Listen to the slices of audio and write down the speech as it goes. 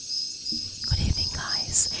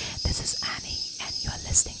guys, this is Annie and you are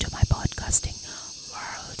listening to my podcasting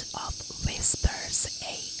World of Whispers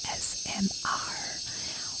ASMR.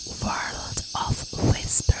 World of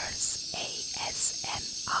Whispers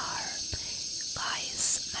ASMR.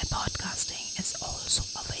 Guys, my podcasting is also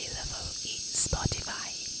available in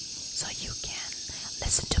Spotify, so you can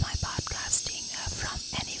listen to my podcasting from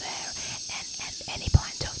anywhere and at any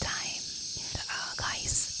point of time.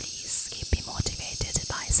 Guys, please keep me motivated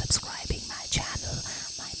by subscribing my channel,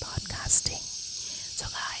 my podcasting. So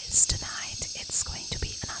guys, tonight it's going to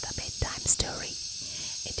be another bedtime story.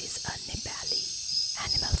 It is a Nepali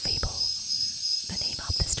animal fable. The name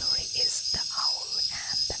of the story is The Owl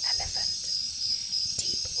and the Elephant.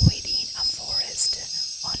 Deep within a forest,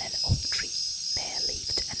 on an oak tree, there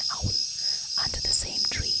lived an owl. Under the same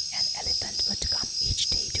tree, an elephant would come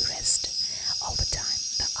each day to rest. Over time,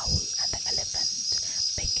 the owl and the elephant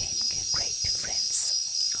became great friends.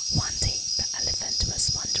 One day, the elephant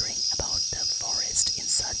was wandering about the forest in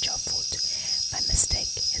search of food. By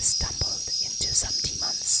mistake, he stumbled into some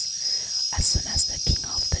demons. As soon as the king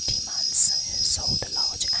of the demons saw the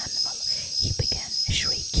large animal, he began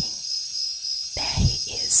shrieking. "There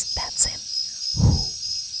he is, that's him." "Who?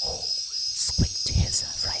 Who?" squeaked his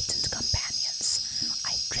frightened companions.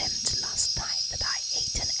 "I dreamt last night that I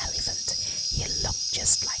ate an elephant. He looked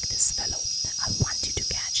just like this fellow. I want you to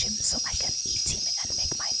catch him so I can eat him and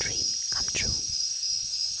make my dream come true."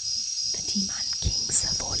 The demon king's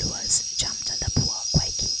followers jumped on the poor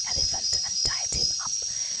quaking elephant and tied him up.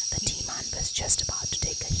 The demon was just about to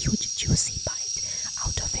take a huge juicy bite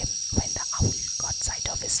out of him when the owl got sight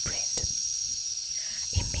of his friend.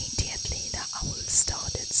 Immediately the owl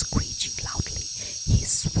started screeching loudly. He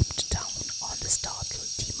swooped down on the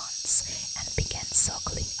startled demons and began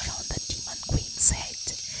circling around the demon queen's head.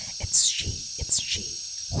 It's she,"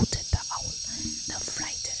 hooted the owl. The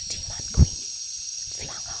frightened demon queen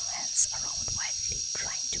flung her hands around wildly,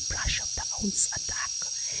 trying to brush off the owl's attack.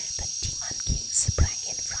 The demon king sprang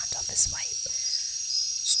in front of his wife.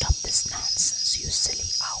 "Stop this nonsense, you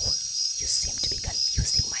silly owl. You seem to be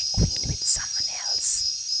confusing my queen with someone else."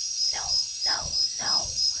 No,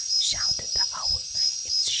 shouted the owl.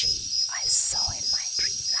 "It's she I saw in my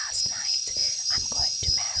dream last night. I'm going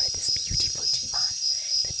to marry this beautiful demon."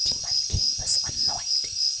 The demon king was annoyed.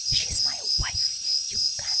 "She's my wife. You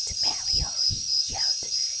can't marry her," he yelled.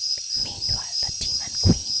 Meanwhile, the demon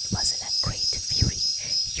queen was in a great fury.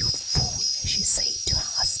 "You fool," she said to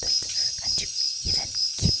her husband. "Can't you even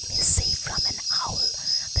keep me safe from an owl?"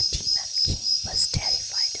 The demon king was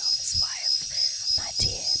terrified of his wife. "My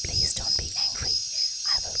dear, please don't be angry.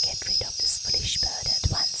 I will get rid of this foolish bird at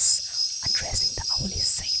once." Addressing the owl, he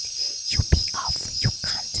said, "You be off. You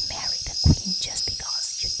can't marry the queen just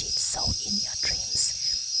because you did so in your dreams.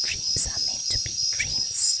 Dreams are meant to be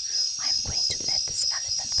dreams. I'm going to let this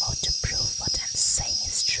elephant go to prove what I'm saying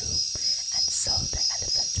is true." And so the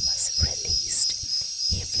elephant was released.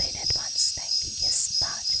 He fled at once, thanking his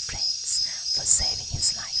smart friends for saving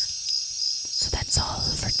his life. So that's all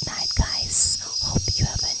for tonight, guys. Hope you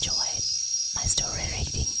have enjoyed my story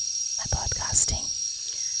reading, my podcasting.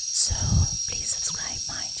 So please subscribe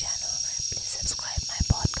my channel. Please subscribe